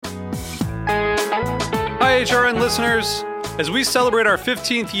HRN listeners. As we celebrate our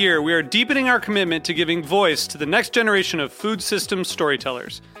 15th year, we are deepening our commitment to giving voice to the next generation of food systems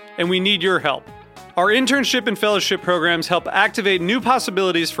storytellers, and we need your help. Our internship and fellowship programs help activate new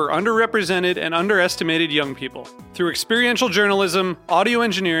possibilities for underrepresented and underestimated young people through experiential journalism, audio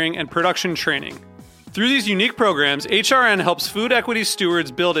engineering, and production training. Through these unique programs, HRN helps food equity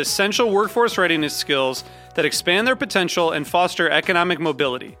stewards build essential workforce readiness skills that expand their potential and foster economic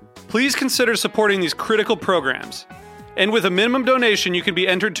mobility. Please consider supporting these critical programs. And with a minimum donation, you can be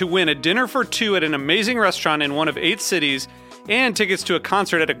entered to win a dinner for two at an amazing restaurant in one of 8 cities and tickets to a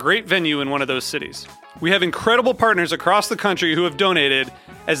concert at a great venue in one of those cities. We have incredible partners across the country who have donated,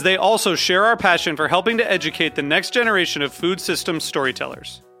 as they also share our passion for helping to educate the next generation of food systems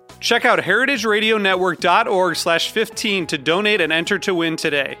storytellers. Check out heritageradionetwork.org/15 to donate and enter to win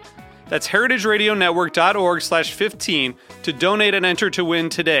today. That's heritageradionetwork.org/15 to donate and enter to win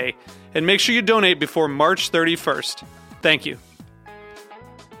today. And make sure you donate before March 31st. Thank you.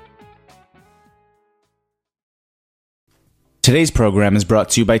 Today's program is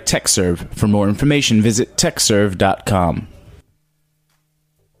brought to you by TechServe. For more information, visit techserve.com.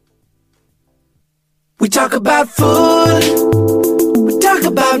 We talk about food, we talk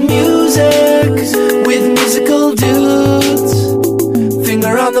about music, with musical dudes.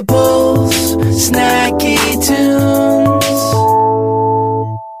 Finger on the pulse, snacky tunes.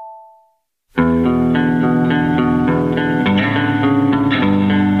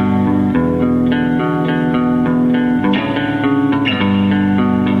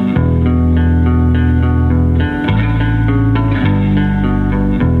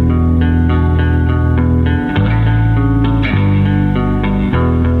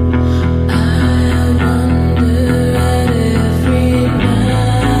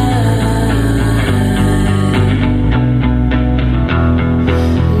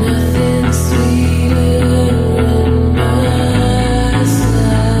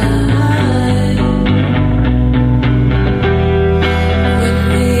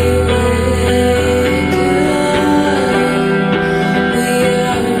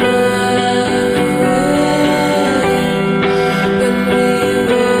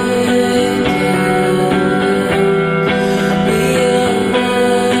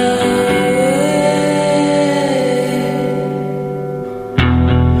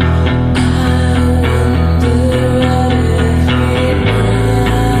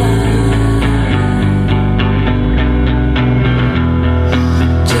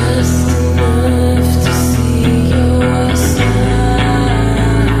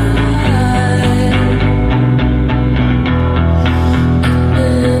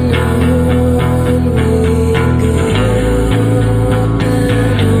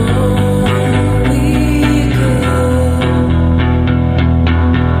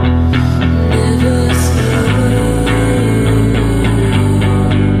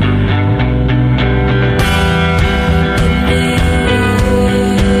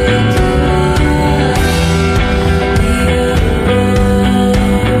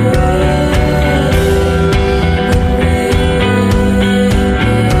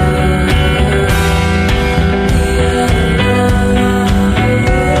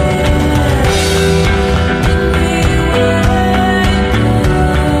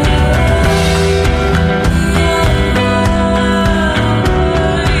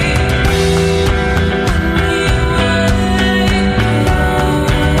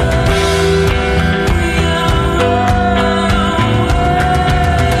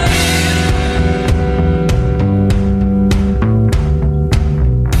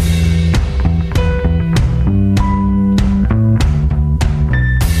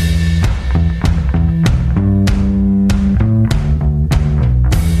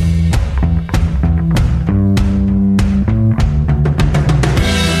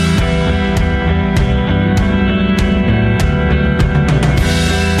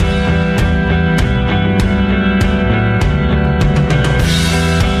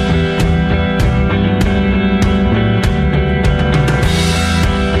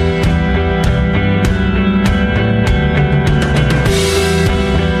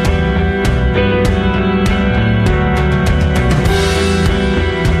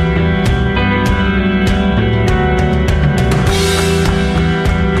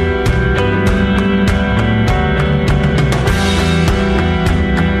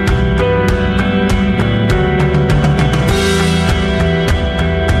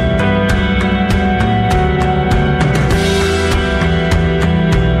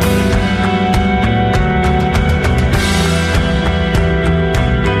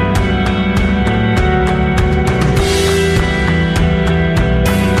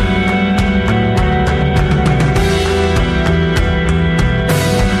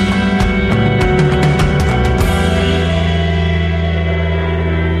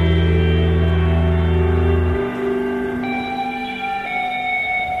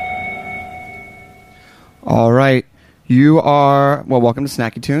 All right. Welcome to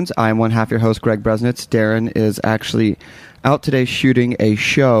Snacky Tunes. I'm one half your host, Greg Bresnitz. Darren is actually out today shooting a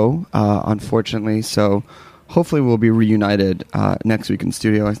show, unfortunately, so hopefully we'll be reunited next week in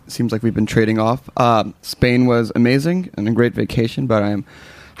studio. It seems like we've been trading off. Spain was amazing and a great vacation, but I'm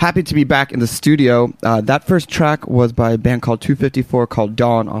happy to be back in the studio. That first track was by a band called 254 called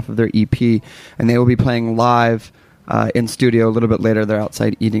Dawn off of their EP, and they will be playing live in studio a little bit later. They're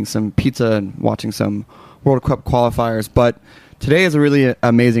outside eating some pizza and watching some World Cup qualifiers. But today is a really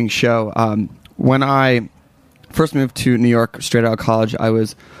amazing show. When I first moved to New York straight out of college, I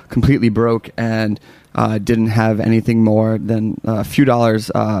was completely broke and didn't have anything more than a few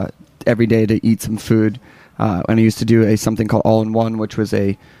dollars every day to eat some food. And I used to do something called all-in-one, which was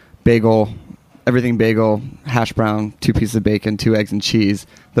a everything bagel, hash brown, 2 pieces of bacon, 2 eggs and cheese,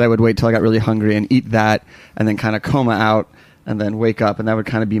 that I would wait till I got really hungry and eat that, and then kind of coma out, and then wake up, and that would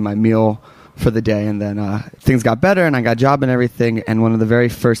kind of be my meal for the day. And then things got better, and I got a job and everything, and one of the very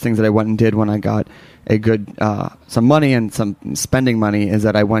first things that I went and did when I got a good some money and some spending money is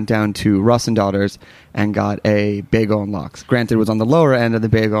that I went down to Russ and Daughters and got a bagel and lox. Granted, it was on the lower end of the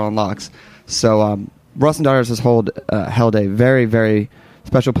bagel and lox. So Russ and Daughters has held a very, very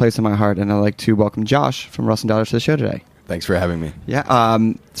special place in my heart, and I'd like to welcome Josh from Russ and Daughters to the show today. Thanks for having me. Yeah.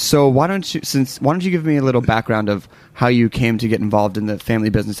 So why don't you give me a little background of how you came to get involved in the family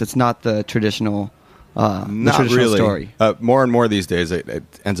business? It's not the traditional, story. More and more these days, it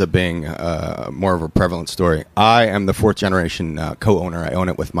ends up being more of a prevalent story. I am the 4th generation co-owner. I own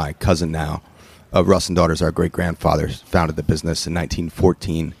it with my cousin now. Russ and Daughters, our great grandfathers, founded the business in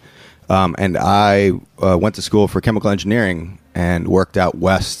 1914, and I went to school for chemical engineering and worked out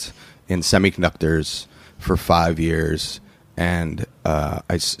west in semiconductors for 5 years, and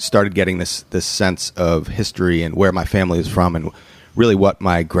I started getting this sense of history and where my family is from, and really what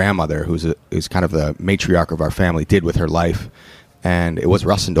my grandmother, who's kind of the matriarch of our family, did with her life. And it was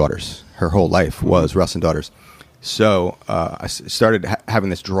Russ and Daughters. Her whole life was Russ and Daughters. So I started having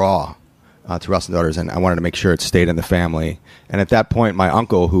this draw to Russ and Daughters, and I wanted to make sure it stayed in the family. And at that point, my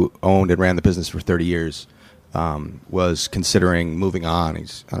uncle, who owned and ran the business for 30 years, was considering moving on.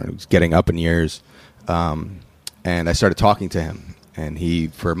 He's getting up in years. And I started talking to him, and he,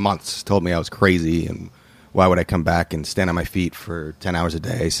 for months, told me I was crazy, and why would I come back and stand on my feet for 10 hours a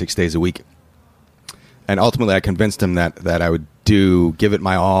day, 6 days a week? And ultimately, I convinced him that I would give it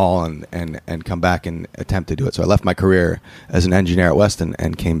my all and come back and attempt to do it. So I left my career as an engineer at Weston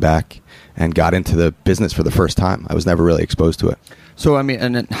and came back and got into the business for the first time. I was never really exposed to it. So, I mean,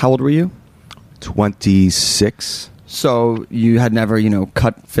 and how old were you? 26. So you had never,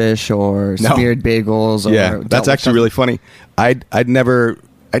 cut fish or smeared bagels? Or yeah, that's actually really funny. I'd never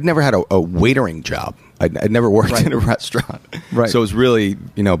had a waitering job. I'd never worked in a restaurant. Right. So it was really,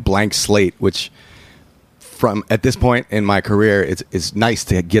 blank slate, which at this point in my career, it's nice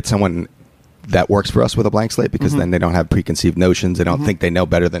to get someone that works for us with a blank slate, because then they don't have preconceived notions. They don't think they know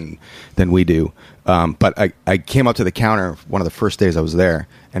better than we do. But I came up to the counter one of the first days I was there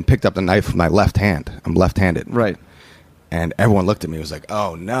and picked up the knife with my left hand. I'm left-handed. Right. And everyone looked at me and was like,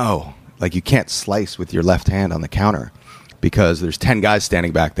 oh, no. Like, you can't slice with your left hand on the counter because there's 10 guys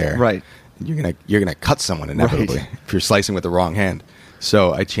standing back there. Right. You're gonna cut someone inevitably if you're slicing with the wrong hand.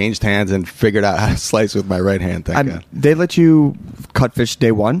 So I changed hands and figured out how to slice with my right hand. Thank God. They let you cut fish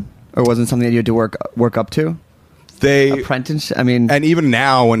day one, or wasn't something that you had to work up to? Apprentice. I mean, and even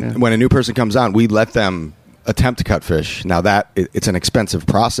now, when a new person comes on, we let them attempt to cut fish. Now it's an expensive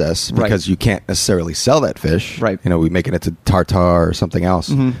process because you can't necessarily sell that fish. Right. We make it into tartar or something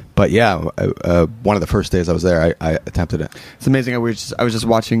else. But yeah, one of the first days I was there, I attempted it. It's amazing. I was just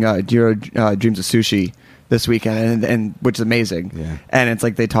watching Jiro Dreams of Sushi this weekend, and which is amazing. Yeah. And it's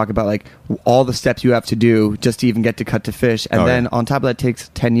like they talk about like all the steps you have to do just to even get to cut to fish, and then on top of that, it takes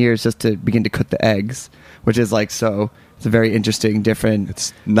 10 years just to begin to cook the eggs, which is like so. It's a very interesting, different.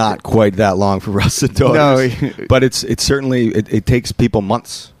 It's not quite that long for Russ and Daughters, no. But it's certainly it takes people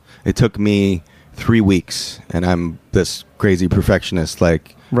months. It took me 3 weeks, and I'm this crazy perfectionist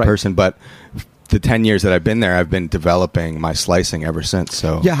person. But the 10 years that I've been there, I've been developing my slicing ever since.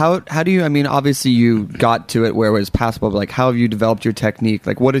 So yeah, how do you? I mean, obviously you got to it where it was passable. But like, how have you developed your technique?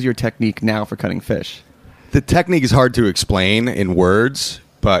 Like, what is your technique now for cutting fish? The technique is hard to explain in words,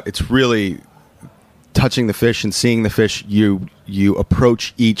 but it's really touching the fish and seeing the fish. You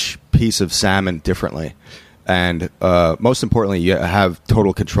approach each piece of salmon differently, and most importantly, you have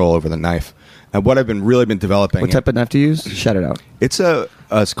total control over the knife. And what I've really been developing. What type of knife do you use? Shout it out.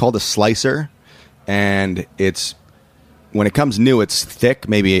 It's called a slicer, and when it comes new, it's thick,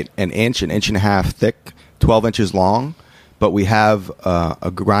 maybe an inch and a half thick, 12 inches long. But we have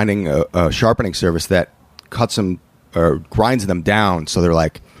a sharpening service that cuts them or grinds them down so they're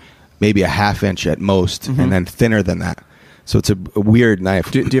like maybe a half inch at most, and then thinner than that. So it's a weird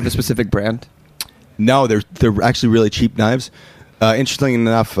knife. Do you have a specific brand? No, they're actually really cheap knives. Interestingly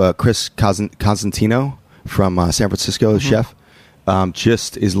enough, Chris Constantino from San Francisco, chef,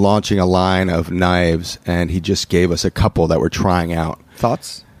 just is launching a line of knives, and he just gave us a couple that we're trying out.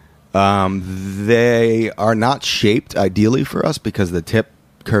 Thoughts? They are not shaped ideally for us because the tip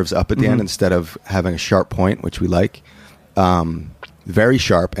curves up at the end instead of having a sharp point, which we like. Very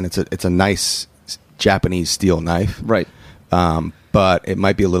sharp, and it's a nice Japanese steel knife. Right. But it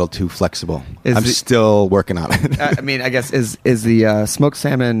might be a little too flexible. I'm Is still working on it. I mean, I guess is the smoked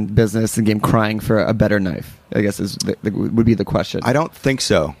salmon business and game crying for a better knife? I guess would be the question. I don't think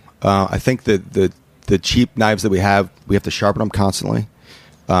so. I think that the cheap knives that we have to sharpen them constantly.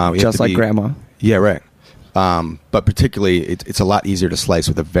 Just like grandma. Yeah, right. But particularly, it's a lot easier to slice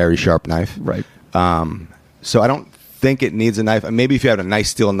with a very sharp knife. Right. So I don't think it needs a knife. Maybe if you had a nice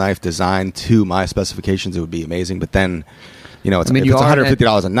steel knife designed to my specifications, it would be amazing. But then, it's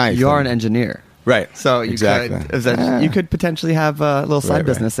 $150 a knife. You are an engineer. Right. So you could potentially have a little side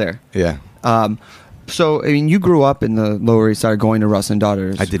business there. Yeah. So, I mean, you grew up in the Lower East Side going to Russ and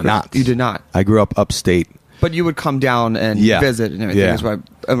Daughters. I did not. You did not? I grew up upstate. But you would come down and visit and everything. Yeah. That's why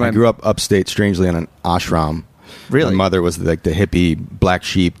I grew up upstate, strangely, in an ashram. Really? My mother was like the hippie black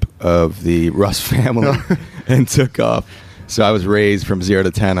sheep of the Russ family and took off. So I was raised from 0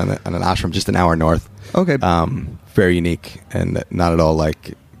 to 10 on an ashram just an hour north. Okay. Very unique and not at all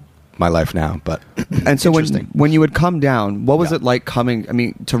like my life now, but and so when you would come down, what was it like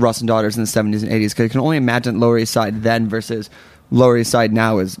coming, to Russ and Daughters in the 70s and 80s? Because I can only imagine Lower East Side then versus Lower East Side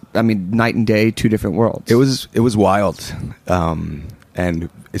now is, night and day, two different worlds. It was wild, and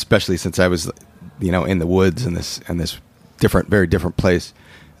especially since I was, in the woods in this very different place.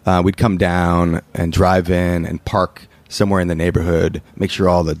 We'd come down and drive in and park somewhere in the neighborhood, make sure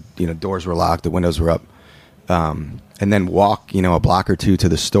all the doors were locked, the windows were up, and then walk a block or two to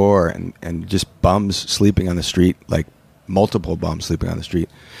the store and just bums sleeping on the street, like multiple bums sleeping on the street,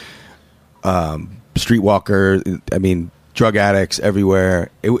 streetwalker. Drug addicts everywhere.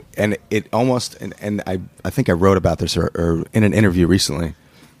 I think I wrote about this or in an interview recently.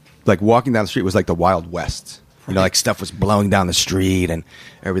 Like walking down the street was like the Wild West. Like stuff was blowing down the street and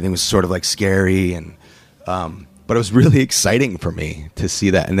everything was sort of like scary and but it was really exciting for me to see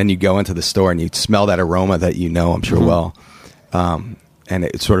that. And then you go into the store and you smell that aroma that I'm sure well. And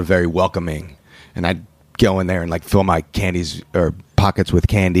it's sort of very welcoming. And I'd go in there and like fill my candies or pockets with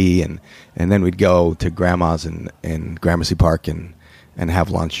candy and then we'd go to grandma's in Gramercy Park and have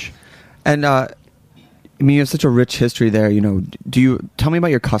lunch. And you have such a rich history there. Do you tell me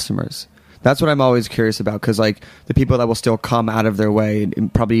about your customers? That's what I'm always curious about, because like the people that will still come out of their way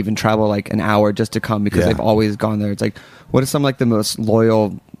and probably even travel like an hour just to come because they've always gone there. It's like, what are some like the most loyal?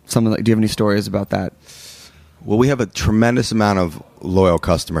 Do you have any stories about that? Well, we have a tremendous amount of loyal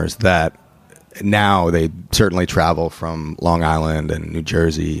customers that now they certainly travel from Long Island and New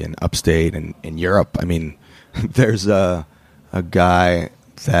Jersey and upstate and in Europe. There's a guy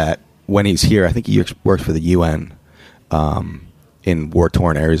that when he's here, I think he works for the UN in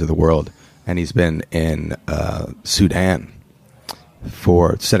war-torn areas of the world. And he's been in Sudan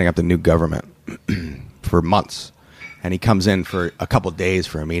for setting up the new government for months. And he comes in for a couple days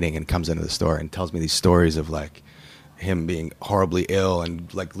for a meeting and comes into the store and tells me these stories of like him being horribly ill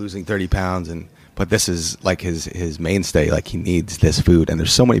and like losing 30 pounds. But this is like his mainstay. Like he needs this food. And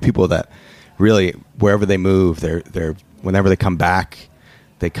there's so many people that really, wherever they move, they're whenever they come back,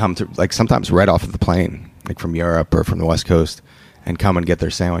 they come to like sometimes right off of the plane, like from Europe or from the West Coast, and come and get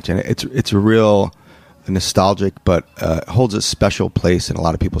their sandwich. And it's a real nostalgic, but holds a special place in a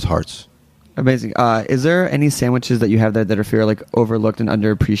lot of people's hearts. Amazing. Is there any sandwiches that you have there that are feel like overlooked and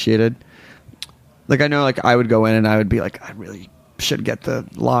underappreciated? Like I know, like I would go in and I would be like, I really should get the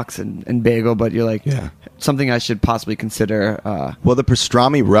lox and bagel, but you're like, something I should possibly consider. Well, the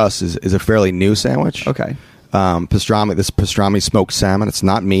pastrami Russ is a fairly new sandwich. Okay. Pastrami smoked salmon. It's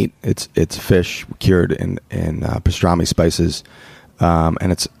not meat. It's fish cured in pastrami spices,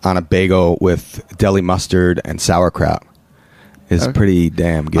 and it's on a bagel with deli mustard and sauerkraut. It's pretty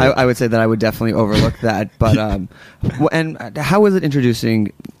damn good. I would say that I would definitely overlook that. But and how is it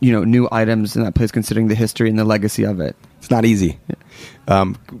introducing new items in that place, considering the history and the legacy of it? It's not easy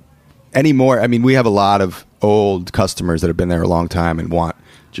anymore. We have a lot of old customers that have been there a long time and want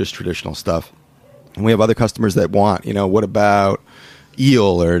just traditional stuff. And we have other customers that want, what about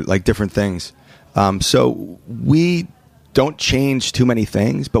eel or like different things. So we don't change too many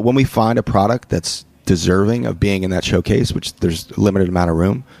things, but when we find a product that's deserving of being in that showcase, which there's a limited amount of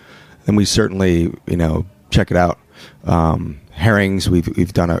room, then we certainly, check it out. Herrings,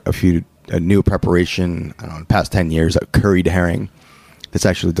 we've done a new preparation, I don't know, in the past 10 years, a curried herring that's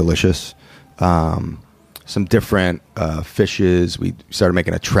actually delicious. Some different fishes. We started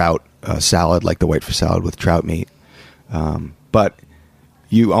making a trout salad, like the whitefish salad with trout meat. But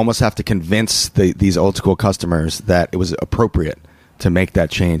you almost have to convince these old school customers that it was appropriate to make that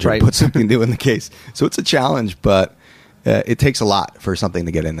change or put something new in the case. So it's a challenge, but it takes a lot for something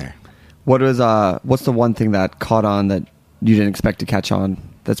to get in there. What's the one thing that caught on that you didn't expect to catch on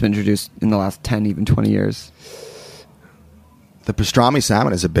that's been introduced in the last 10, even 20 years? The pastrami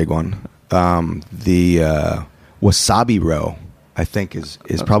salmon is a big one. The wasabi roe, I think, is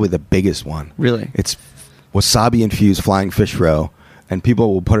probably the biggest one. Really? It's wasabi-infused flying fish roe, and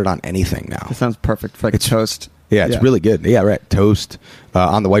people will put it on anything now. That sounds perfect for toast. Yeah, it's really good. Yeah, right. Toast,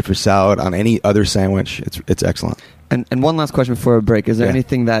 on the whitefish salad, on any other sandwich. It's excellent. And one last question before a break. Is there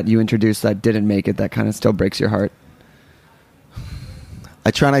anything that you introduced that didn't make it that kind of still breaks your heart?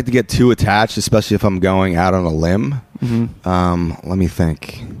 I try not to get too attached, especially if I'm going out on a limb. Mm-hmm. Let me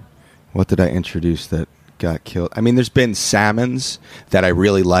think. What did I introduce that got killed? I mean, there's been salmons that I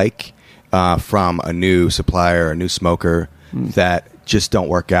really like from a new supplier, a new smoker, that just don't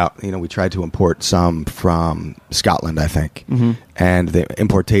work out. You know, we tried to import some from Scotland, I think, and the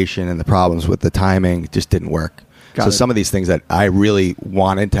importation and the problems with the timing just didn't work. So some of these things that I really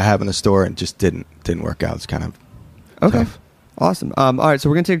wanted to have in the store and just didn't work out. It's kind of tough. Awesome. All right, so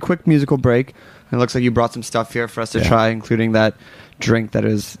we're going to take a quick musical break. And it looks like you brought some stuff here for us to try, including that drink that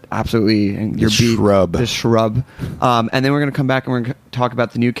is absolutely the shrub. And then we're going to come back and we're going to talk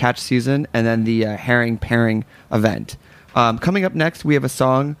about the new catch season and then the herring pairing event. Coming up next, we have a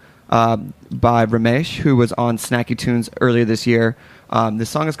song by Ramesh, who was on Snacky Tunes earlier this year. The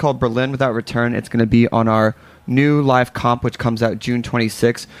song is called Berlin Without Return. It's going to be on our new live comp, which comes out June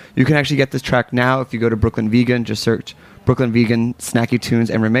 26th. You can actually get this track now if you go to Brooklyn Vegan. Just search Brooklyn Vegan, Snacky Tunes,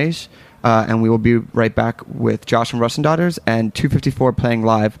 and Ramesh. And we will be right back with Josh and Russ and Daughters and 254 playing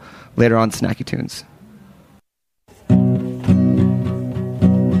live later on Snacky Tunes.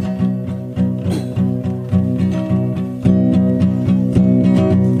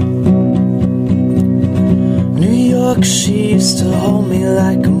 She used to hold me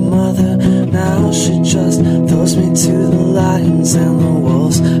like a mother. Now she just throws me to the lions and the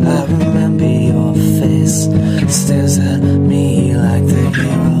wolves. I remember your face, stares at me like the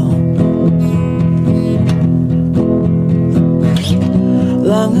hero.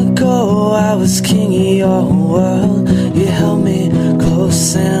 Long ago I was king of your world. You held me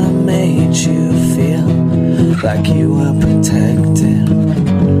close and I made you feel like you were protected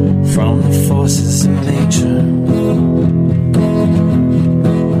from the forces of nature.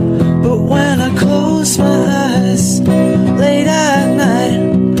 But when I close my eyes late at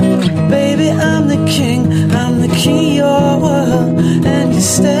night, baby, I'm the king of your world. And you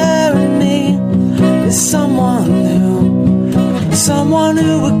stare at me as someone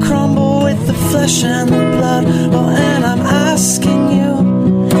who would crumble with the flesh and the blood. Oh, and I'm asking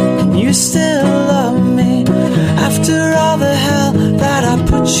you, can you still love me after all the hell that I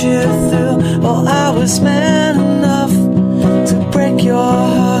put you through? Oh, I was man enough to break your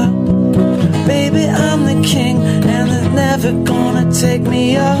heart. Baby, I'm the king, and they're never gonna take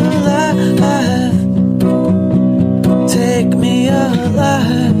me alive. Take me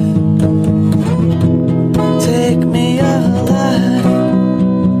alive. Take me alive.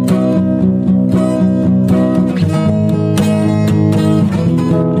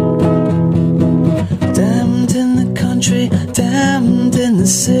 Damned in the country, damned in the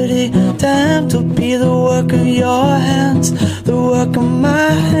city, damned to be the work of your hands. The work of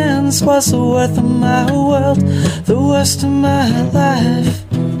my hands was the worth of my world, the worst of my life.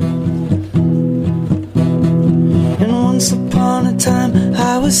 And once upon a time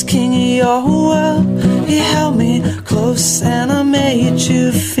I was king of your world. You held me close and I made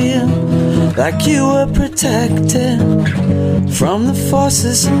you feel like you were protected from the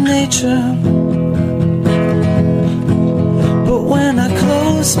forces of nature. But when I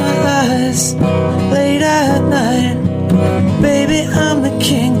close my eyes late at night, baby, I'm the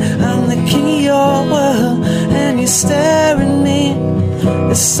king of your world. And you stare at me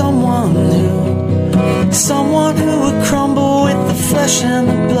as someone who would crumble with the flesh and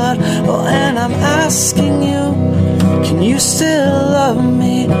the blood. Oh, and I'm asking you, can you still love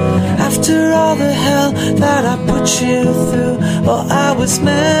me after all the hell that I put you through? Oh, I was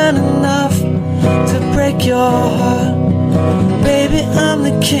man enough to break your heart. Baby, I'm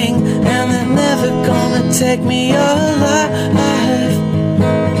the king, and they're never gonna take me alive.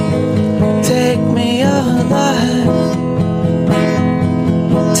 Take me alive.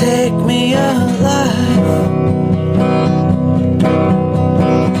 Take me alive.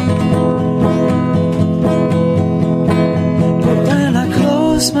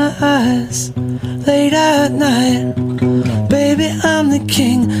 eyes late at night. Baby, I'm the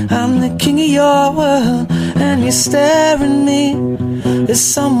king of your world, and you stare at me as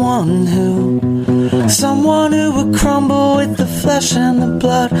someone who would crumble with the flesh and the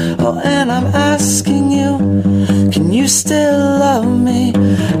blood. Oh, and I'm asking you, can you still love me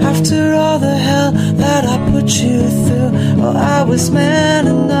after all the hell that I put you through? Oh, I was man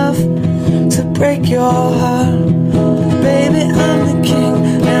enough to break your heart. Baby, I'm the king,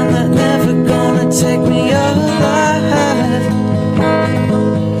 and they're never gonna take me alive.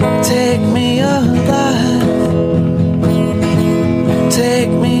 Take me alive. Take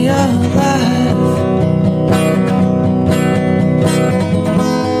me alive.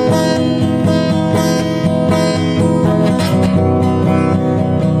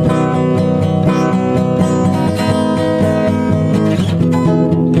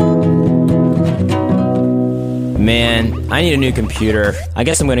 Man, I need a new computer. I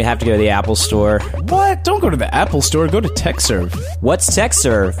guess I'm going to have to go to the Apple Store. What? Don't go to the Apple Store. Go to TechServe. What's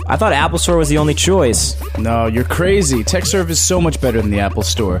TechServe? I thought Apple Store was the only choice. No, you're crazy. TechServe is so much better than the Apple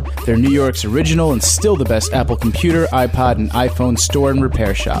Store. They're New York's original and still the best Apple computer, iPod, and iPhone store and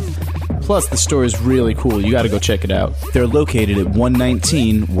repair shop. Plus, the store is really cool. You gotta go check it out. They're located at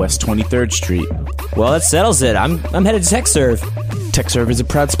 119 West 23rd Street. Well, that settles it. I'm headed to TechServe. TechServe is a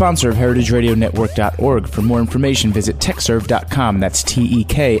proud sponsor of heritageradionetwork.org. For more information, visit techserve.com. That's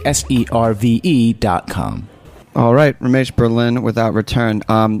TEKSERVE.com. All right, Ramesh Berlin without return.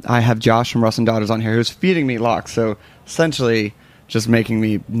 I have Josh from Russ and Daughters on here who's feeding me lox, so essentially just making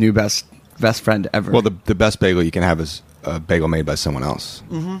me new best friend ever. Well, the best bagel you can have is a bagel made by someone else.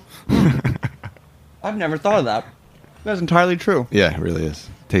 Mm-hmm. I've never thought of that. That's entirely true. Yeah, it really is.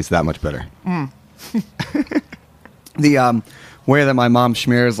 Tastes that much better. The way that my mom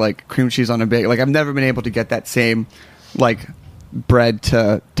smears like cream cheese on a bagel, like I've never been able to get that same like bread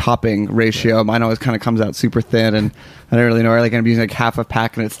to topping ratio. Mine always kind of comes out super thin, and I don't really know. Like I'm using like half a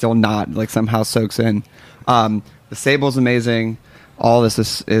pack, and it's still not like somehow soaks in. The sable's amazing. All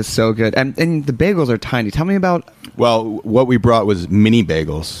this is so good, and the bagels are tiny. Tell me about. Well, what we brought was mini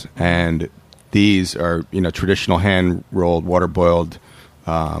bagels, and these are traditional hand rolled, water boiled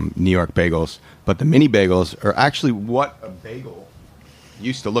New York bagels. But the mini bagels are actually what a bagel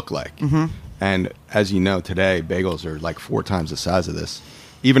used to look like. Mm-hmm. And as you know, today, bagels are like 4 times the size of this.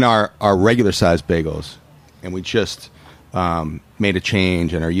 Even our regular sized bagels, and we just made a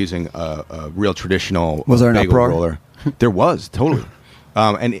change and are using a real traditional was there an bagel uproar? Roller. There was, totally.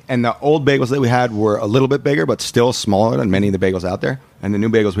 And the old bagels that we had were a little bit bigger, but still smaller than many of the bagels out there. And the new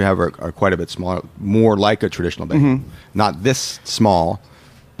bagels we have are quite a bit smaller, more like a traditional bagel. Mm-hmm. Not this small,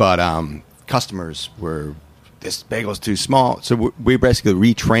 but customers were, this bagel's too small. So we're basically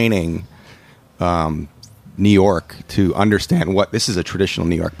retraining New York to understand what this is a traditional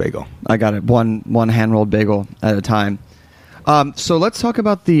New York bagel. I got it. One hand-rolled bagel at a time. So let's talk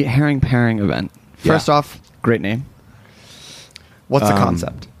about the herring pairing event. First off, great name. What's the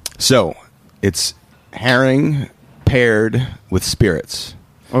concept? So it's herring paired with spirits.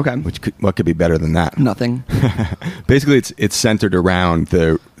 Okay. What could be better than that? Nothing. Basically, it's centered around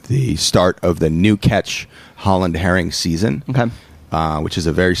the start of the new catch Holland herring season. Okay. Which is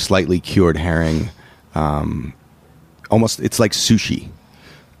a very slightly cured herring. Almost, it's like sushi.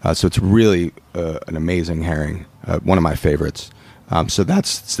 So it's really an amazing herring. One of my favorites. So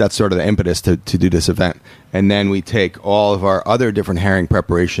that's sort of the impetus to do this event. And then we take all of our other different herring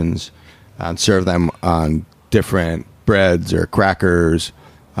preparations and serve them on different breads or crackers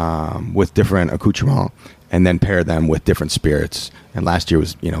with different accoutrements, and then pair them with different spirits. And last year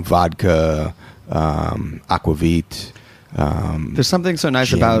was, vodka, aquavit. There's something so nice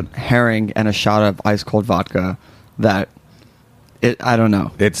gin. about herring and a shot of ice cold vodka that I don't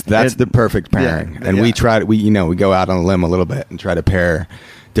know. That's the perfect pairing. Yeah, and yeah. we go out on a limb a little bit and try to pair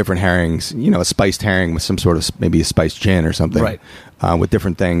different herrings, a spiced herring with some sort of maybe a spiced gin or something, right. With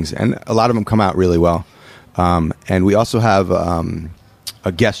different things. And a lot of them come out really well. And we also have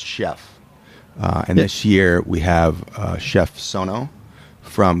a guest chef. And this year we have Chef Sono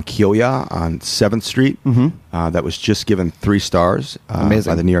from Kyoya on 7th Street. Mm-hmm. That was just given 3 stars by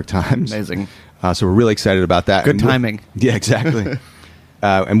the New York Times. Amazing. So we're really excited about that. Good timing. Yeah, exactly.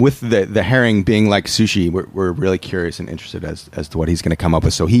 And with the herring being like sushi, we're really curious and interested as to what he's going to come up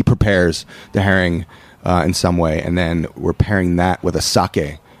with. So he prepares the herring in some way, and then we're pairing that with a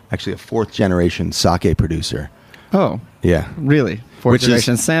sake, actually a 4th generation sake producer. Oh. Yeah. Really? 4th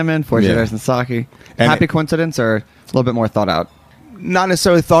generation salmon, 4th generation sake. Happy coincidence or a little bit more thought out? Not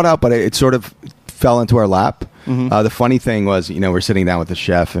necessarily thought out, but it sort of fell into our lap. Mm-hmm. The funny thing was, we're sitting down with the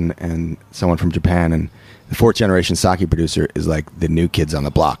chef and someone from Japan, and the fourth generation sake producer is like the new kids on the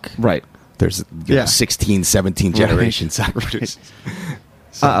block. Right. There's 16, 17 generation sake producers.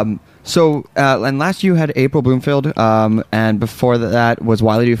 So, and last you had April Bloomfield, and before that was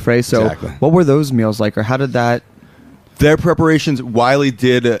Wiley Dufresne. So, Exactly. what were those meals like, or how did that? Their preparations, Wiley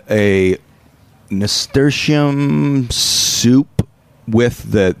did a nasturtium soup with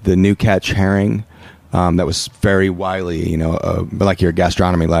the new catch herring that was very Wiley, like your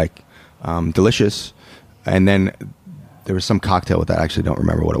gastronomy, delicious. And then there was some cocktail with that. I actually don't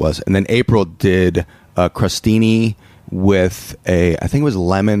remember what it was. And then April did a crostini with I think it was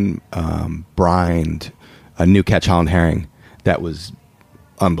lemon brined, a new catch Holland herring that was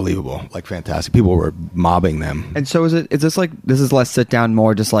unbelievable, like fantastic. People were mobbing them. And so, is this less sit down,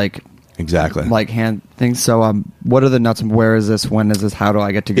 more just like Exactly. like hand things? So, what are the nuts and where is this? When is this? How do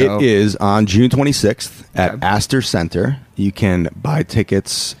I get to go? It is on June 26th at Astor Center. You can buy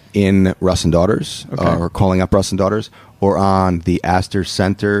tickets in Russ and Daughters or calling up Russ and Daughters or on the Astor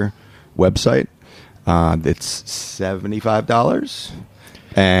Center website. It's $75.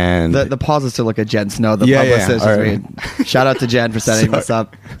 And The pause is to look at Jen Snow, the Yeah, publicist. all right. Shout out to Jen for setting this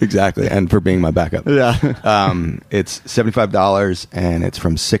up. Exactly, and for being my backup. Yeah. It's $75, and it's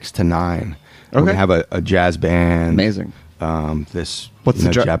from 6 to 9. We're gonna have a jazz band. Amazing. This What's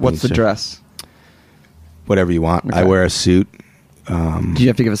the Japanese dress? Whatever you want. Okay. I wear a suit Do you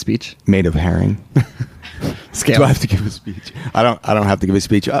have to give a speech? made of herring. Scale. Do I have to give a speech? I don't have to give a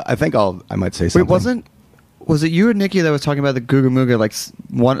speech. I think I might say something. Was it you or Nikki that was talking about the Guga Muga? Like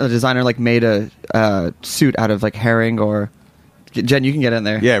a designer like made a suit out of like herring, or Jen, you can get in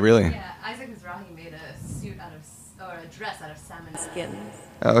there. Yeah, really. Yeah, Isaac Mizrahi made a suit or a dress out of salmon skins.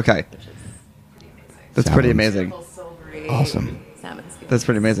 Oh, okay. Which is pretty amazing. That's pretty amazing. Simple, silvery Awesome. salmon skins. That's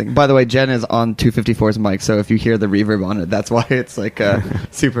pretty amazing. By the way, Jen is on 254's mic, so if you hear the reverb on it, that's why it's like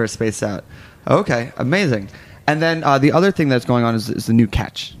super spaced out. Okay, amazing. And then the other thing that's going on is the new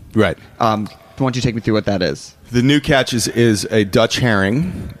catch. Right. Why don't you take me through what that is? The new catch is a Dutch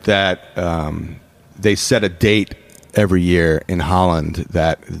herring that they set a date every year in Holland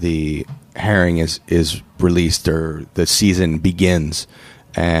that the herring is released or the season begins,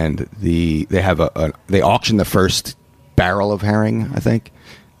 and they they auction the first barrel of herring, I think,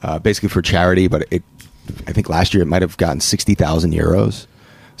 basically for charity. But I think last year it might have gotten 60,000 euros.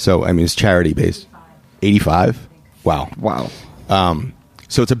 So I mean, it's charity based. 85. Wow.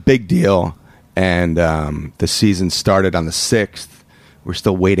 So it's a big deal. And the season started on the 6th. We're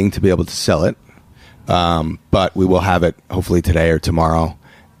still waiting to be able to sell it. But we will have it hopefully today or tomorrow.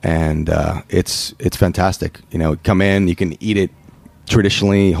 And it's fantastic. Come in, you can eat it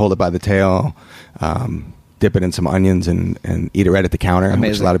traditionally, hold it by the tail, dip it in some onions and eat it right at the counter, Amazing.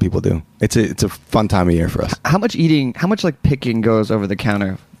 which a lot of people do. It's a fun time of year for us. How much like picking goes over the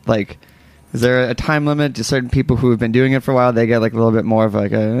counter? Like, is there a time limit to certain people who have been doing it for a while? They get like a little bit more of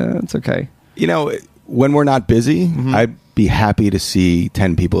like, it's okay. When we're not busy, I'd be happy to see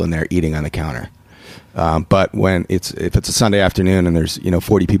 10 people in there eating on the counter. But if it's a Sunday afternoon and there's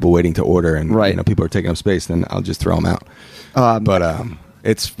 40 people waiting to order and people are taking up space, then I'll just throw them out.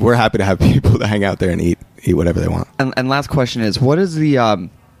 We're happy to have people to hang out there and eat whatever they want. And last question is, what is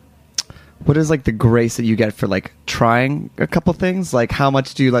like the grace that you get for like trying a couple things? Like, how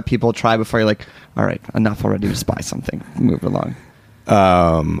much do you let people try before you're like, all right, enough already, just buy something, move along?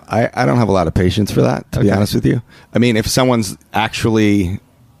 I don't have a lot of patience for that, to be honest with you. I mean, if someone's actually,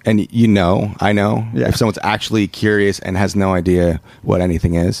 and I know, if someone's actually curious and has no idea what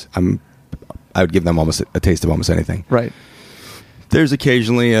anything is, I would give them almost a taste of almost anything. Right. There's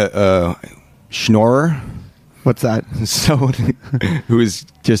occasionally a schnorrer. What's that? Someone who is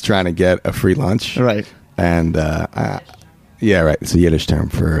just trying to get a free lunch. Right. And, yeah, right. It's a Yiddish term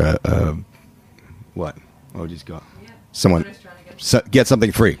for, what? Oh, just go. Someone get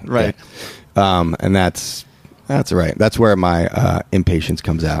something free. Right. Okay? And that's right. That's where my impatience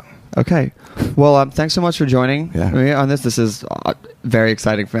comes out. Okay. Well, thanks so much for joining me on this. This is very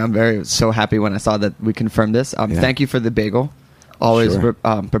exciting for me. I'm so happy when I saw that we confirmed this. Thank you for the bagel. Always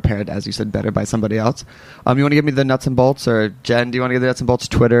prepared, as you said, better by somebody else. You want to give me the nuts and bolts, or Jen, do you want to give the nuts and bolts?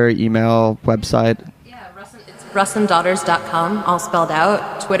 Twitter, email, website? Yeah, it's russanddaughters.com, all spelled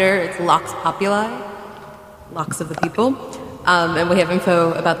out. Twitter, it's Lox Populi, Locks of the People. And we have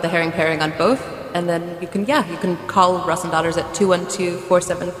info about the herring pairing on both. And then you can call Russ and Daughters at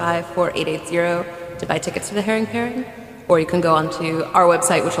 212-475-4880 to buy tickets to the herring pairing. Or you can go onto our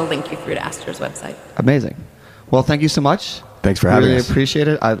website, which will link you through to Astor's website. Amazing. Well, thank you so much. Thanks for having us. Really appreciate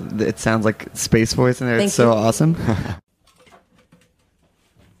it. It sounds like space voice in there. It's so awesome.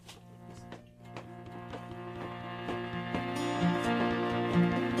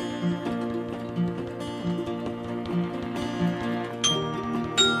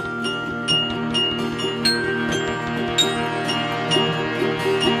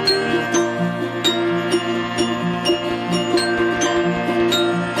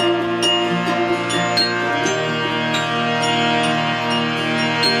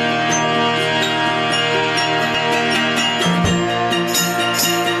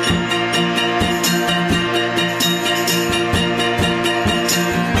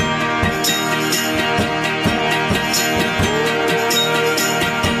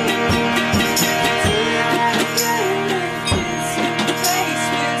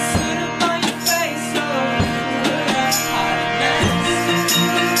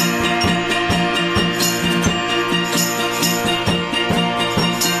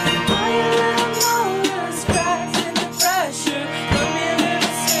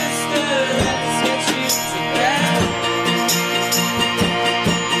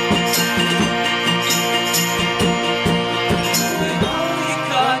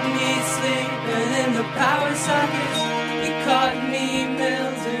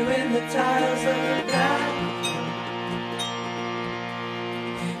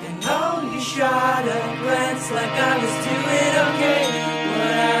 glance like I was doing okay,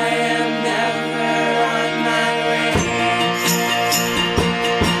 but I am never on my way.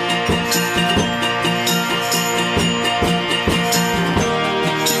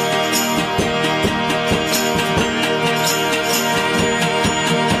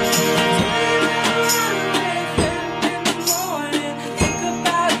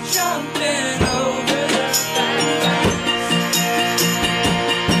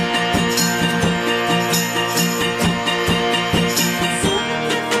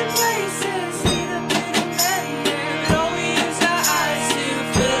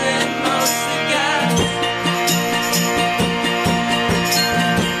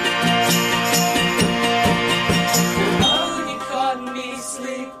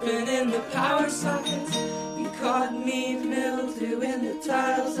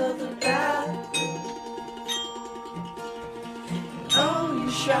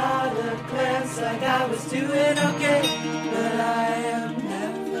 Shot a glance like I was doing okay, but I am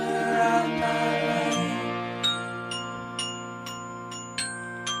never on my way.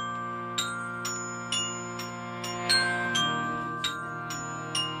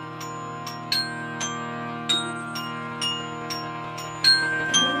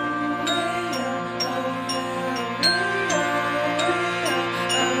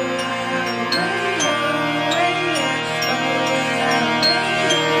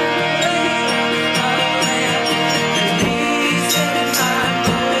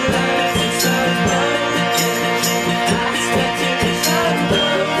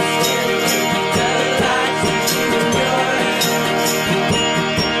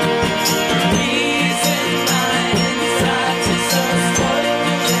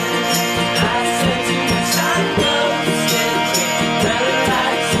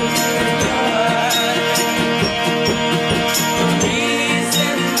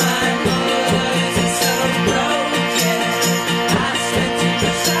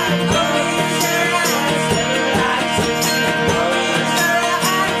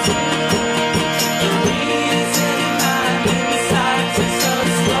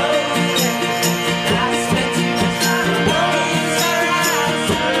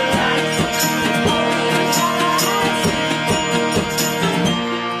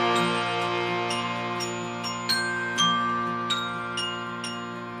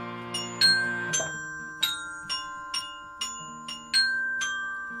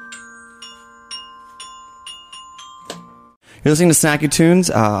 You're listening to Snacky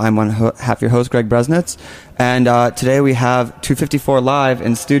Tunes. I'm half your host, Greg Bresnitz, and today we have 254 live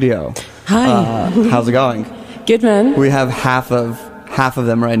in studio. Hi. How's it going? Good, man. We have half of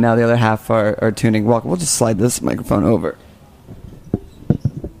them right now. The other half are tuning. We'll just slide this microphone over.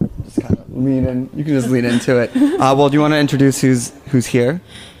 Just kind of lean in. You can just lean into it. Well, do you want to introduce who's here?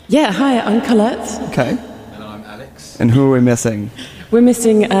 Yeah, hi, I'm Colette. Okay. And I'm Alex. And who are we missing? We're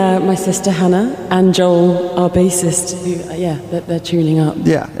missing my sister Hannah and Joel, our bassist, who, they're tuning up.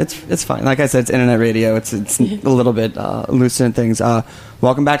 Yeah, it's fine. Like I said, it's internet radio. It's a little bit loose in things.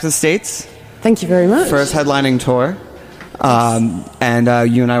 Welcome back to the States. Thank you very much. First headlining tour. And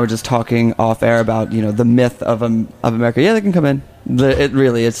you and I were just talking off air about, the myth of America. Yeah, they can come in.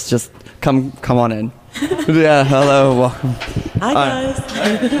 It's just come on in. Yeah, hello, welcome. Hi,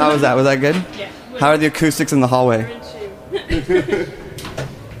 guys. How was that? Was that good? Yeah. How are the acoustics in the hallway?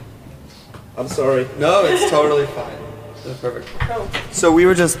 I'm sorry. No, it's totally fine. That's perfect. Cool. So we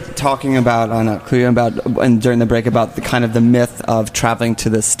were just talking about and during the break about the kind of the myth of traveling to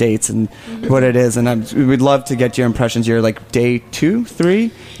the States and what it is, and we'd love to get your impressions. You're like day 2,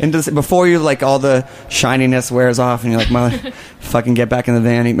 3 into this, before you like all the shininess wears off, and you're like, "Mother, fucking get back in the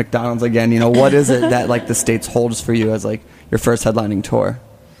van, eat McDonald's again." What is it that like the States holds for you as like your first headlining tour?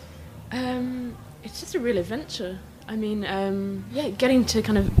 It's just a real adventure. I mean, getting to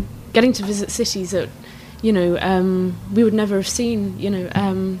visit cities that, we would never have seen,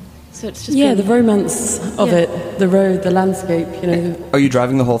 so it's just the romance of it, the road, the landscape, Are you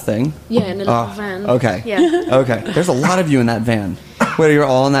driving the whole thing? Yeah, in a little van. Okay. Yeah. Okay. There's a lot of you in that van. Wait, you're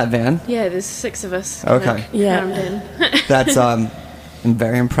all in that van? Yeah, there's 6 of us. Okay. Crammed in. That's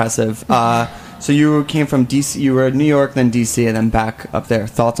very impressive. So you came from DC, you were in New York, then DC, and then back up there.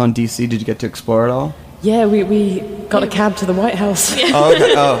 Thoughts on DC? Did you get to explore it all? Yeah, we got a cab to the White House. Oh,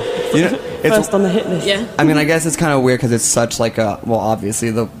 okay. Oh. It's, first on the hit list. Yeah. I mean, I guess it's kind of weird because it's such like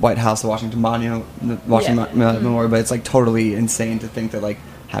obviously the White House, the Washington Monument, Memorial, but it's like totally insane to think that like,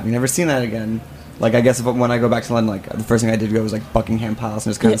 having never seen that again. Like, I guess when I go back to London, like, the first thing I did go was like Buckingham Palace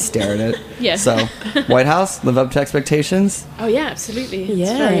and just kind of stare at it. Yeah. So, White House, live up to expectations? Oh, yeah, absolutely. Yeah.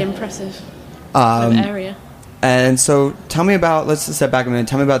 It's very impressive. Area. And so, tell me about, let's just step back a minute,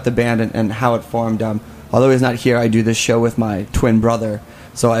 tell me about the band and how it formed. although he's not here, I do this show with my twin brother.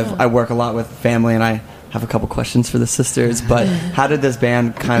 So I work a lot with family, and I have a couple questions for the sisters. But how did this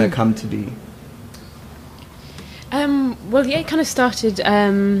band kind of come to be? Well, yeah, it kind of started.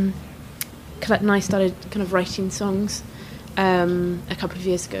 Colette and I started kind of writing songs a couple of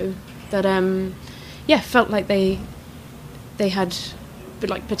years ago that, felt like they had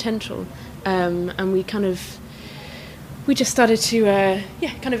like potential, and we just started to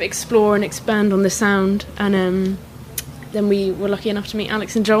kind of explore and expand on the sound, and then we were lucky enough to meet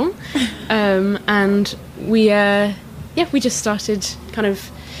Alex and Joel, and we just started kind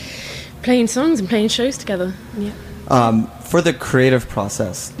of playing songs and playing shows together. Yeah. For the creative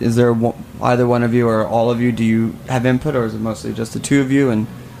process, is there either one of you or all of you, do you have input, or is it mostly just the two of you, and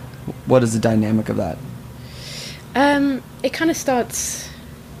what is the dynamic of that? It kind of starts,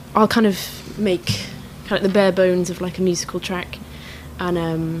 I'll kind of make kind of the bare bones of like a musical track,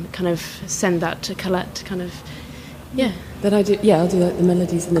 and kind of send that to Colette to kind of, yeah. Then I'll do like the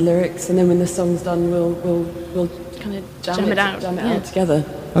melodies and the lyrics, and then when the song's done, we'll kind of jam it out together.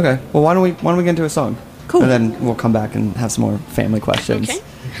 Okay, well why don't we get into a song? Cool. And then we'll come back and have some more family questions. Okay.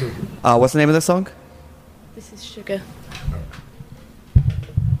 What's the name of this song? This is Sugar.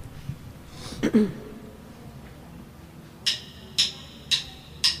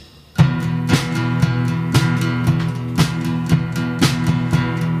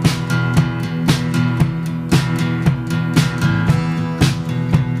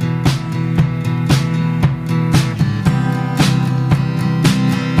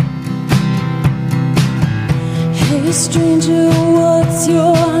 Hey stranger, what's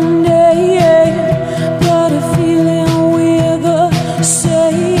your name? Got a feeling we're the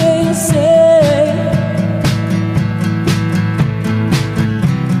same.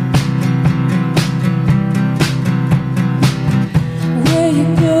 Where you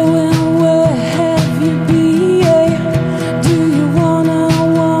going? Where have you been? Do you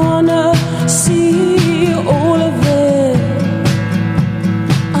wanna see all of it?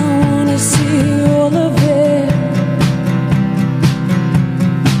 I wanna see all of it.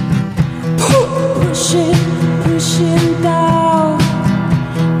 Pushing down,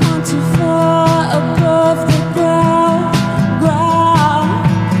 not too far above the ground,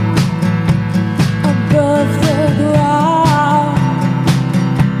 above the ground.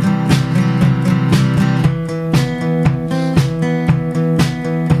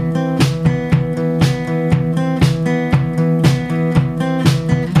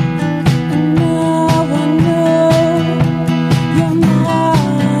 And now I know you're mine.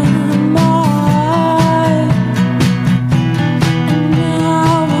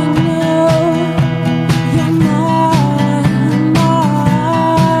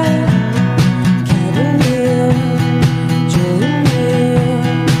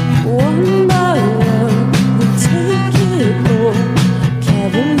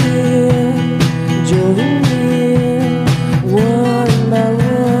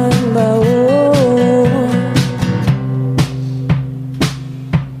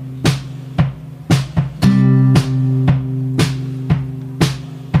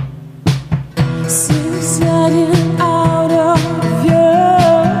 Sliding out of you,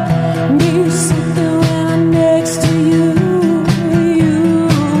 me sitting when I'm next to you.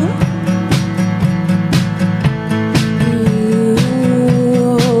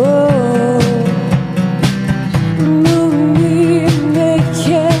 Move me,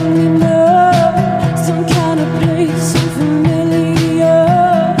 making me know some kind of place, some familiar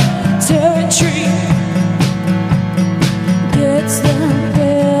territory. Gets the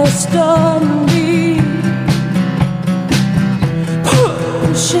best of me.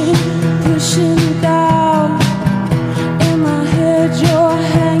 Pushing down. In my head you're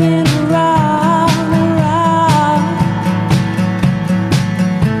hanging around.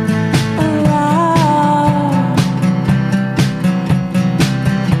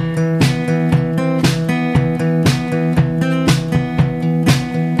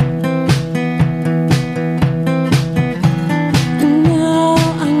 And now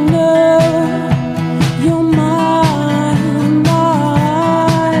I know you're mine.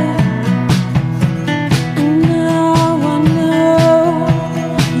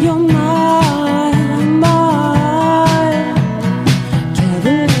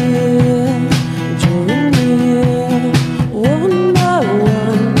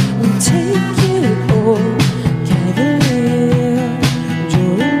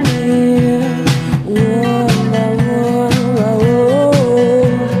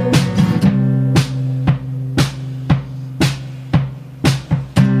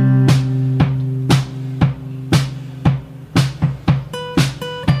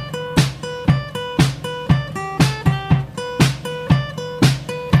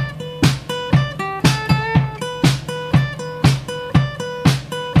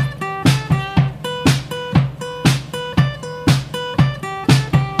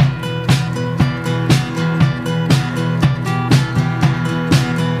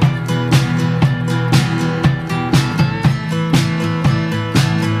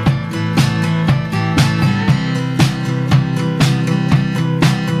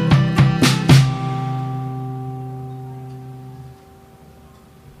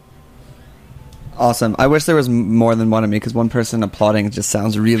 awesome. I wish there was more than one of me, because one person applauding just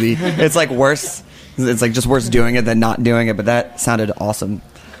sounds really... It's like worse. It's like just worse doing it than not doing it, but that sounded awesome.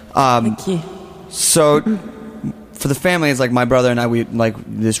 Thank you. So, for the family, it's like my brother and I, we like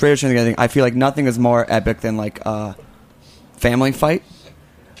this radio show thing. I feel like nothing is more epic than like a family fight.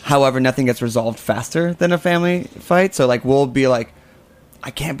 However, nothing gets resolved faster than a family fight. So, like, we'll be like,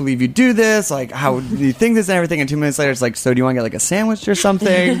 I can't believe you do this. Like, how do you think this and everything? And 2 minutes later, it's like, so do you want to get like a sandwich or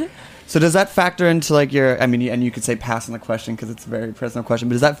something? So does that factor into like your, I mean, and you could say pass on the question because it's a very personal question,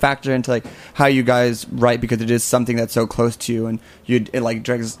 but does that factor into like how you guys write, because it is something that's so close to you, and it like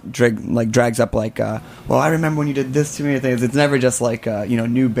drags up like, well, I remember when you did this to me, and things. It's never just like,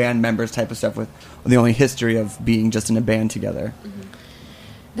 new band members type of stuff with the only history of being just in a band together.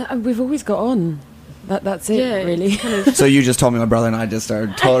 No, we've always got on. That's it, really. Kind of So you just told me my brother and I just are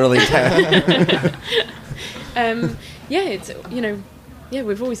totally it's, yeah,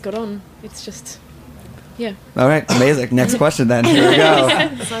 we've always got on. It's just, yeah. All right, amazing. Next question then. Here we go.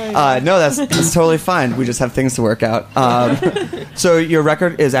 No, that's totally fine. We just have things to work out. So your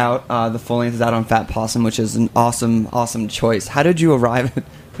record is out. The full length is out on Fat Possum, which is an awesome, awesome choice. How did you arrive at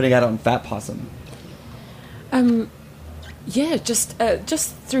putting it out on Fat Possum? Just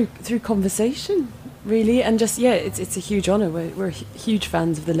through conversation, really, and just it's a huge honour. We're huge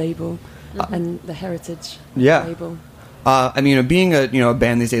fans of the label and the Heritage label. Being a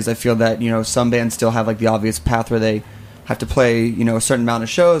band these days, I feel that some bands still have like the obvious path where they have to play a certain amount of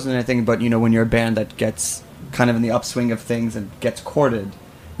shows and everything. But when you're a band that gets kind of in the upswing of things and gets courted,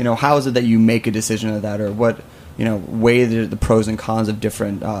 how is it that you make a decision of that, or what weigh the pros and cons of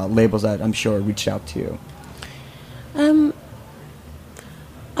different labels that I'm sure reached out to you?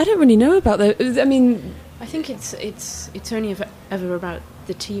 I don't really know about that. I mean, I think it's only ever about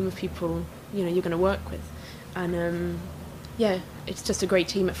the team of people you're going to work with, and it's just a great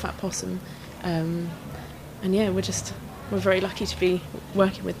team at Fat Possum, and we're very lucky to be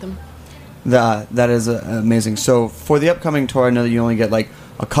working with them. That is amazing. So for the upcoming tour, I know that you only get like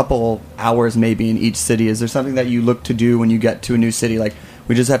a couple hours maybe in each city. Is there something that you look to do when you get to a new city? Like,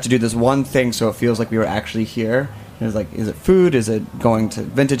 we just have to do this one thing so it feels like we were actually here. Is it food? Is it going to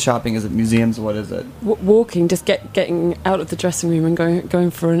vintage shopping? Is it museums? What is it? Walking, just getting out of the dressing room and going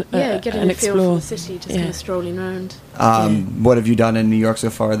for getting an a feel explore. for the city, just kind of strolling around. What have you done in New York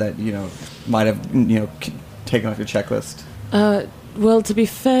so far that might have taken off your checklist? Well, to be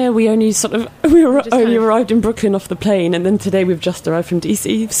fair, we only arrived in Brooklyn off the plane, and then today we've just arrived from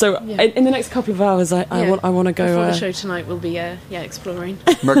DC. So in the next couple of hours, I want to go. Before the show tonight, we'll be exploring.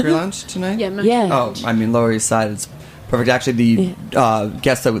 Mercury Lounge tonight. Mercury Lounge. Oh, I mean Lower East Side. It's perfect. Actually, the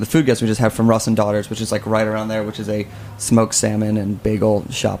the food guest we just have from Russ and Daughters, which is like right around there, which is a smoked salmon and bagel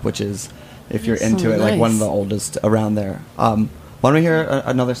shop, which is, if you're into it, like one of the oldest around there. Why don't we hear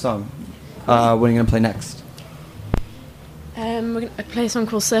another song? What are you going to play next? We're going to play a song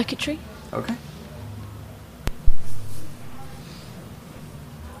called Circuitry. Okay.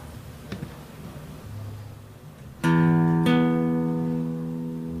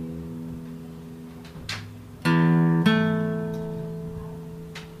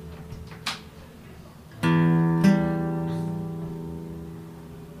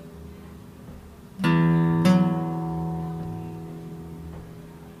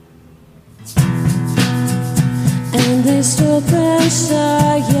 They stop and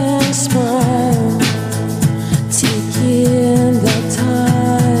sigh and smile, taking their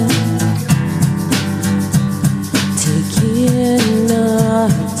time, taking our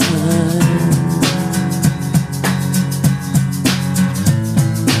time.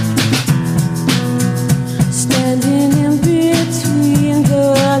 Standing in between the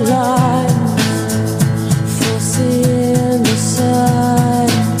lines, forcing the sign.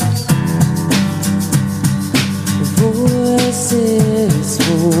 Voices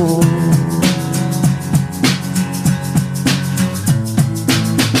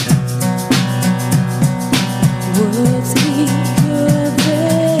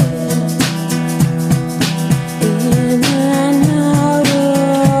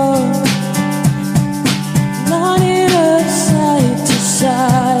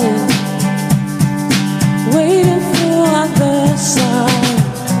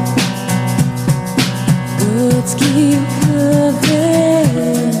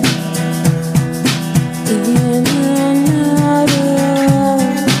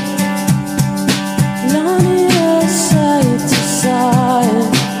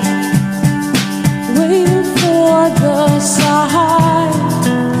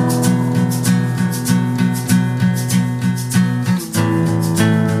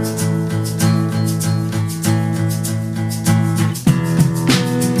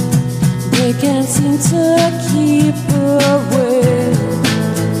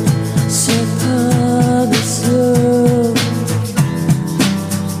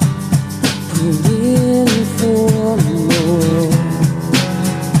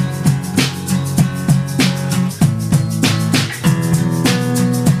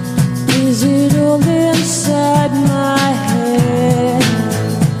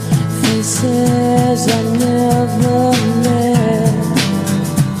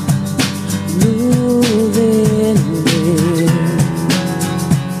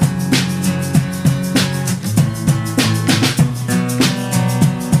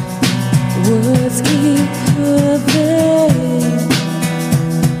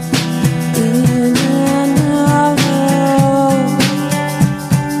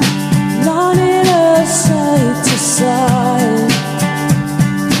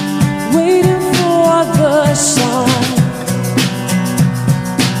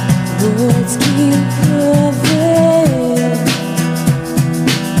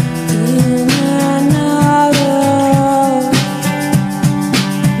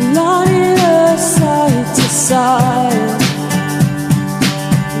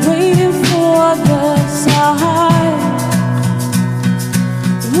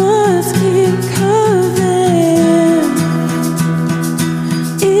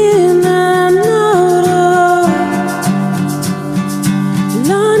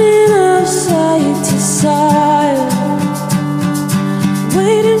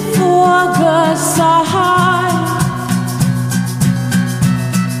waiting for the sign.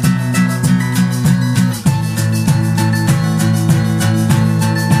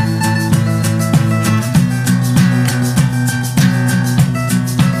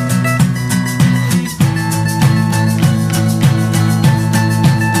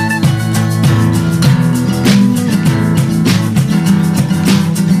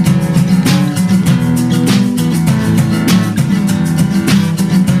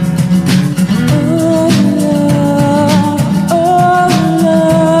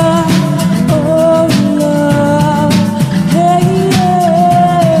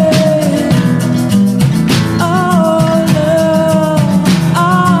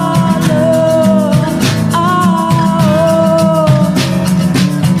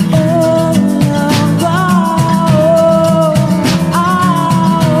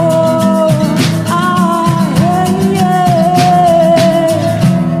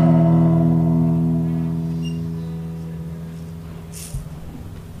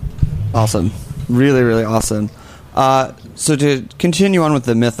 Awesome. Really, really awesome. So to continue on with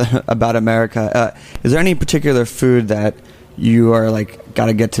the myth about America, is there any particular food that you are like,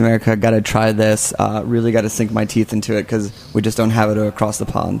 gotta get to America, gotta try this, really gotta sink my teeth into it because we just don't have it across the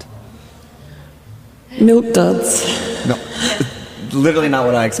pond? Milk duds. No, literally not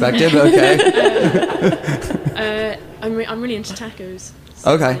what I expected, but okay. I'm really into tacos.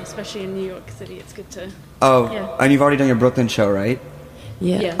 Okay. Especially in New York City, it's good to... Oh, yeah. And you've already done your Brooklyn show, right?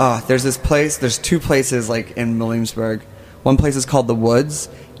 Yeah. There's this place, there's two places like in Williamsburg. One place is called The Woods.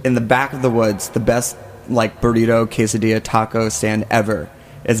 In the back of The Woods, the best like burrito, quesadilla, taco stand ever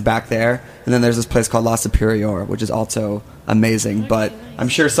is back there. And then there's this place called La Superior, which is also amazing. But I'm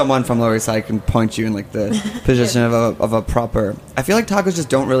sure someone from Lower East Side can point you in like the position of a proper... I feel like tacos just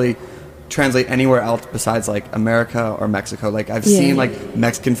don't really translate anywhere else besides like America or Mexico. Like I've seen like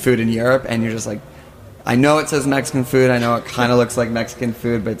Mexican food in Europe and you're just like, I know it says Mexican food. I know it kind of looks like Mexican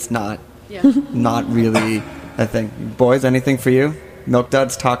food, but it's not. Yeah. Not really a thing. Boys, anything for you? Milk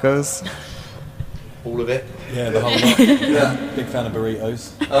duds, tacos? All of it? Yeah, the whole lot. Yeah. Big fan of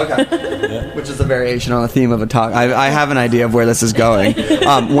burritos. Okay. Yeah. Which is a variation on the theme of a taco. I have an idea of where this is going.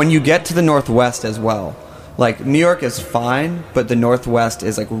 When you get to the Northwest as well, like New York is fine, but the Northwest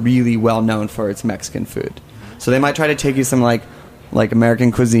is like really well known for its Mexican food. So they might try to take you some like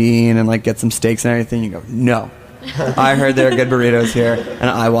American cuisine and like get some steaks and everything. You go, no. I heard there are good burritos here and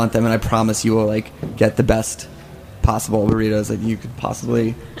I want them and I promise you will like get the best possible burritos that you could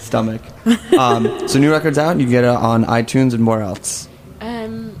possibly stomach. So new record's out, you can get it on iTunes and where else?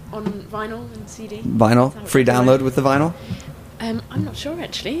 On vinyl and CD. Vinyl? Free download with the vinyl? I'm not sure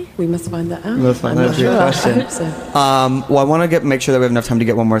actually. We must find that out. We must find I'm that not out. Good sure. question. I hope so. Well, I want to make sure that we have enough time to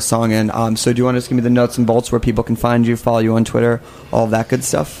get one more song in. So do you want to just give me the nuts and bolts where people can find you, follow you on Twitter, all that good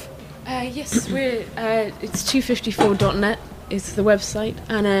stuff? Yes, we're it's 254.net is the website,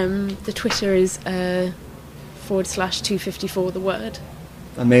 and the Twitter is /254 the word.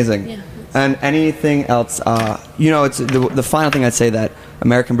 Amazing. Yeah, and anything else? It's the final thing I'd say that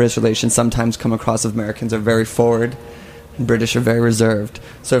American-British relations sometimes come across as Americans are very forward. British are very reserved.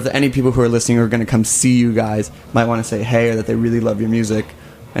 So if there are any people who are listening who are going to come see you guys, might want to say hey or that they really love your music,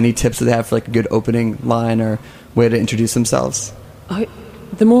 any tips that they have for like a good opening line or way to introduce themselves?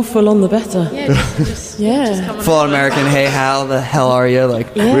 The more full on, the better. Yeah, just come on. Full on American, hey, how the hell are you?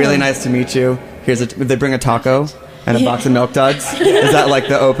 Like, really nice to meet you. They bring a taco and a box of milk duds. Is that like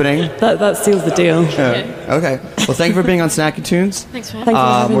the opening? That seals the deal. Okay. Well, thank you for being on Snacky Tunes. Thanks for having me.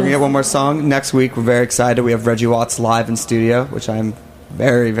 We're going to get one more song. Next week, we're very excited. We have Reggie Watts live in studio, which I'm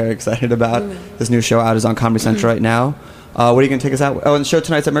very, very excited about. His new show out is on Comedy Central right now. What are you going to take us out? Oh, and the show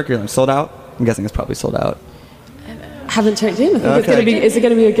tonight's at Mercury Lounge. Sold out? I'm guessing it's probably sold out. Haven't checked in. I think it's going to be. Is it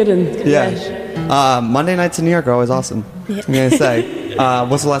going to be a good one? Yeah. Monday nights in New York are always awesome. I'm going to say.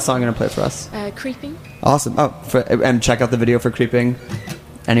 What's the last song you're going to play for us? Creeping. Awesome. And check out the video for Creeping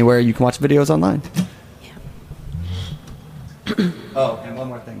anywhere you can watch videos online. Yeah. And one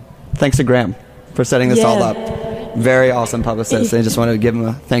more thing. Thanks to Graham for setting this all up. Very awesome publicist. I just wanted to give him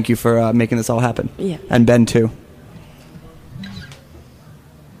a thank you for making this all happen. Yeah. And Ben, too.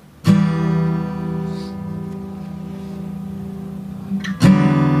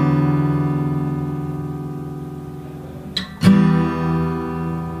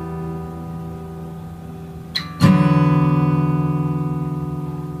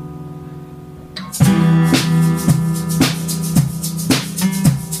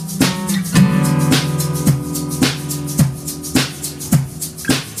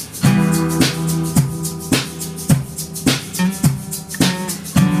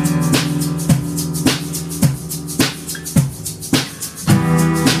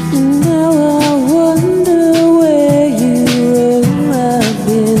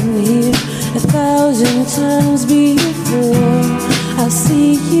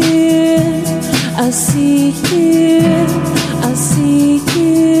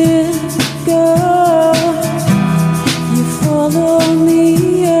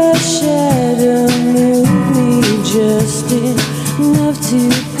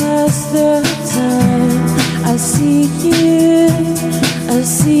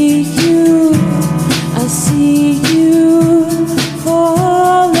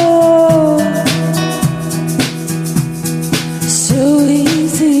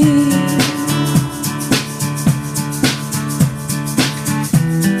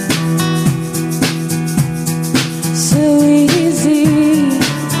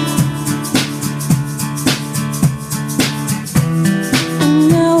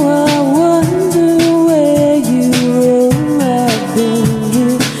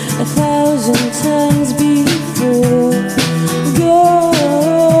 1,000 times before. Go,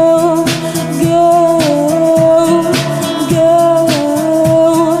 go, go,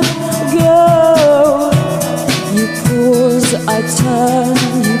 go. You pause, I turn,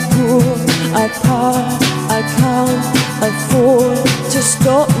 you pull, I part, I can't afford to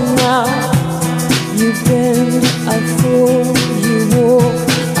stop now. You bend, I fall, you walk,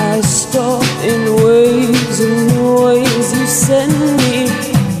 I stop in waves and noise you send me.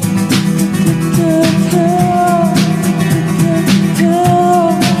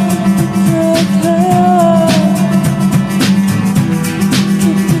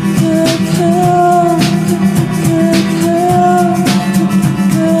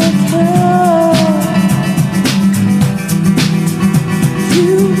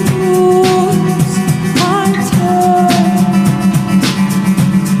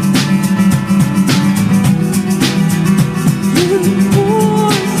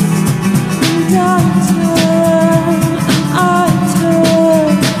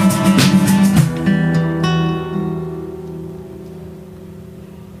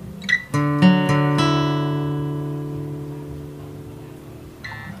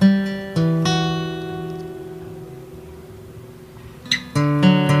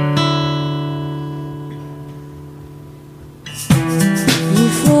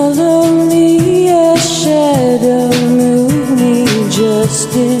 Follow me, a shadow, move me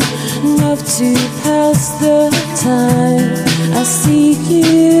just enough to pass the time. I see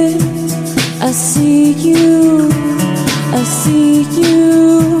you, I see you, I see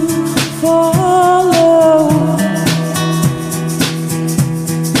you follow.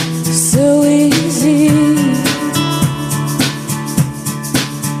 So easy.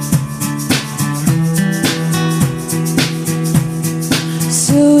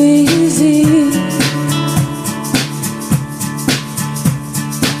 So easy.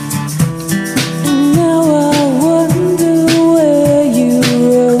 And now I wonder where you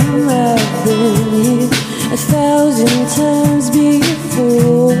roam. I've been here 1,000 times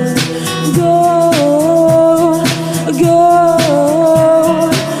before. Go, go,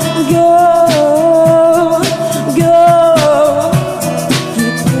 go, go. You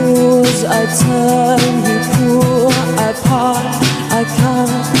pause, I turn, you pull, I part. I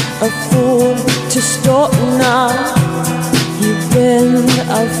can't afford to stop now. You bend,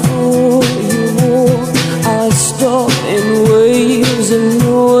 I fall, you walk, I stop in waves and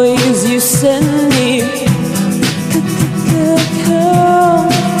noise you send me.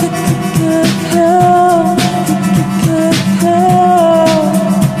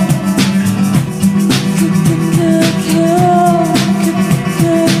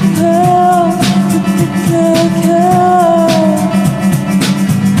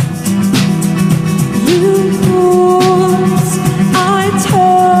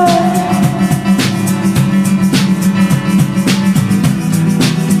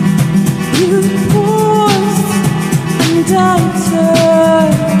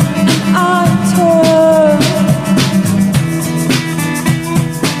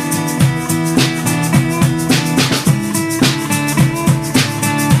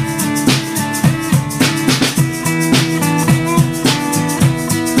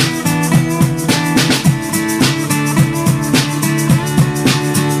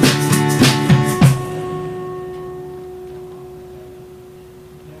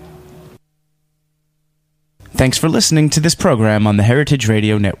 Thanks for listening to this program on the Heritage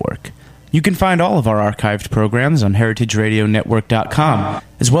Radio Network. You can find all of our archived programs on heritageradionetwork.com,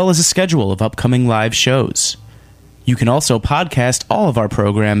 as well as a schedule of upcoming live shows. You can also podcast all of our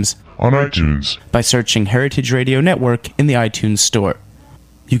programs on iTunes by searching Heritage Radio Network in the iTunes Store.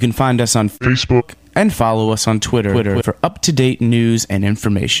 You can find us on Facebook and follow us on Twitter for up-to-date news and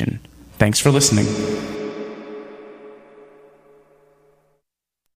information. Thanks for listening.